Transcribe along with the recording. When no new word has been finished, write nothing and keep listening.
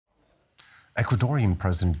Ecuadorian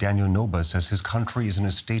President Daniel Noboa says his country is in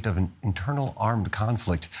a state of an internal armed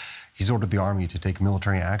conflict. He's ordered the army to take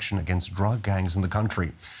military action against drug gangs in the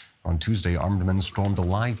country. On Tuesday, armed men stormed a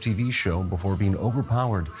live TV show before being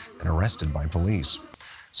overpowered and arrested by police.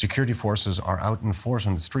 Security forces are out in force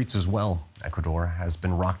on the streets as well. Ecuador has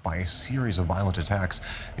been rocked by a series of violent attacks,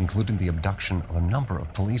 including the abduction of a number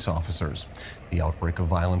of police officers. The outbreak of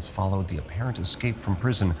violence followed the apparent escape from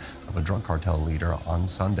prison of a drug cartel leader on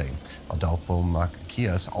Sunday. Adolfo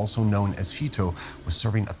Macias, also known as Fito, was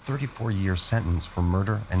serving a 34-year sentence for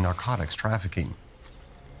murder and narcotics trafficking.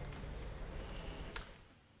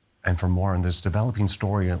 And for more on this developing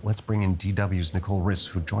story, let's bring in DW's Nicole Ris,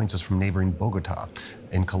 who joins us from neighboring Bogota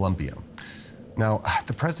in Colombia. Now,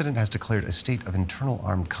 the president has declared a state of internal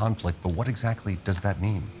armed conflict, but what exactly does that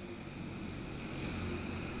mean?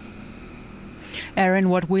 Aaron,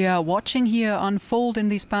 what we are watching here unfold in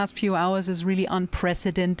these past few hours is really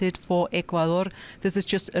unprecedented for Ecuador. This is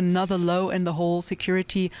just another low in the whole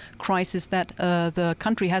security crisis that the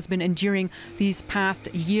country has been enduring these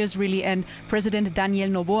past years, really. And President Daniel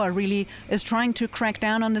Noboa really is trying to crack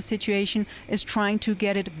down on the situation, is trying to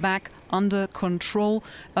get it back under control.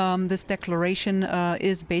 This declaration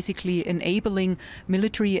is basically enabling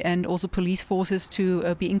military and also police forces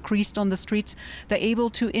to be increased on the streets. They're able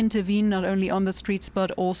to intervene not only on the streets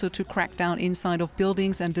but also to crack down inside of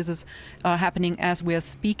buildings, and this is happening as we are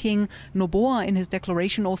speaking. Noboa in his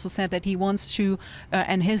declaration also said that he wants to,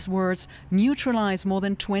 in his words, neutralize more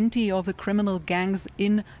than 20 of the criminal gangs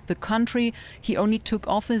in the country. He only took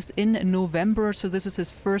office in November, so this is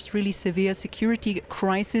his first really severe security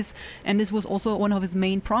crisis. And this was also one of his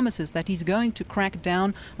main promises, that he's going to crack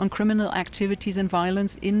down on criminal activities and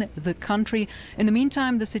violence in the country. In the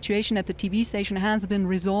meantime, the situation at the TV station has been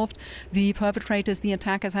resolved. The perpetrators, the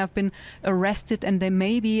attackers, have been arrested, and they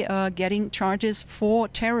may be getting charges for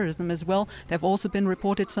terrorism as well. There have also been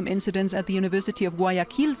reported some incidents at the University of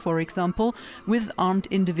Guayaquil, for example, with armed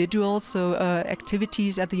individuals. So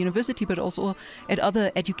activities at the university, but also at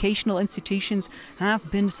other educational institutions, have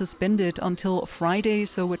been suspended until Friday.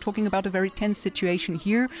 So we're talking about a very tense situation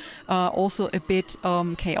here, also a bit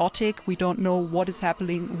chaotic. We don't know what is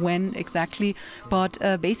happening when exactly, but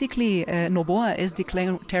basically Noboa is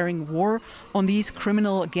declaring war on these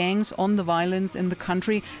criminal gangs, on the violence in the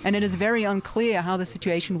country, and it is very unclear how the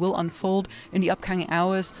situation will unfold in the upcoming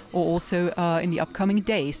hours or also in the upcoming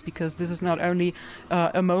days, because this is not only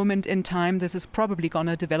a moment in time, this is probably going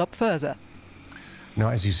to develop further. Now,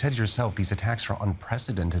 as you said yourself, these attacks are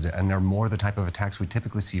unprecedented and are more the type of attacks we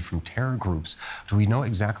typically see from terror groups. Do we know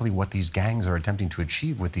exactly what these gangs are attempting to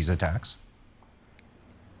achieve with these attacks?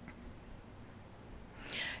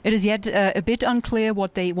 It is yet a bit unclear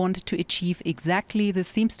what they want to achieve exactly. This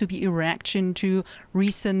seems to be a reaction to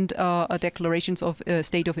recent declarations of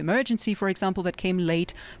state of emergency, for example, that came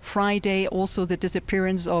late Friday. Also the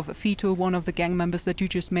disappearance of Fito, one of the gang members that you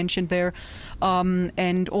just mentioned there.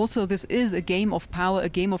 And also this is a game of power, a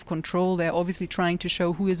game of control. They're obviously trying to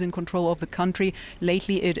show who is in control of the country.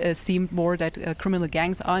 Lately it seemed more that criminal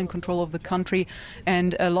gangs are in control of the country,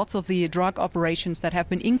 and lots of the drug operations that have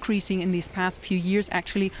been increasing in these past few years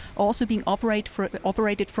actually also being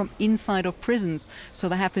operated from inside of prisons. So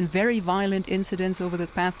there have been very violent incidents over this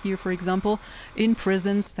past year, for example, in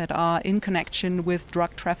prisons that are in connection with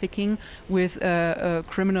drug trafficking, with a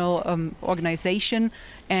criminal organization,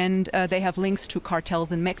 and they have links to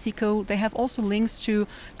cartels in Mexico. They have also links to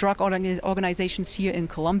drug organizations here in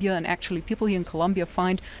Colombia, and actually people here in Colombia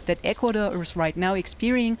find that Ecuador is right now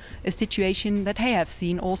experiencing a situation that they have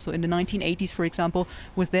seen also in the 1980s, for example,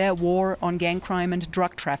 with their war on gang crime and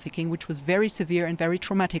drug trafficking, which was very severe and very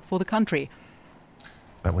traumatic for the country.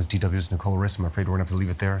 That was DW's Nicole Ris. I'm afraid we're going to have to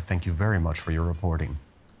leave it there. Thank you very much for your reporting.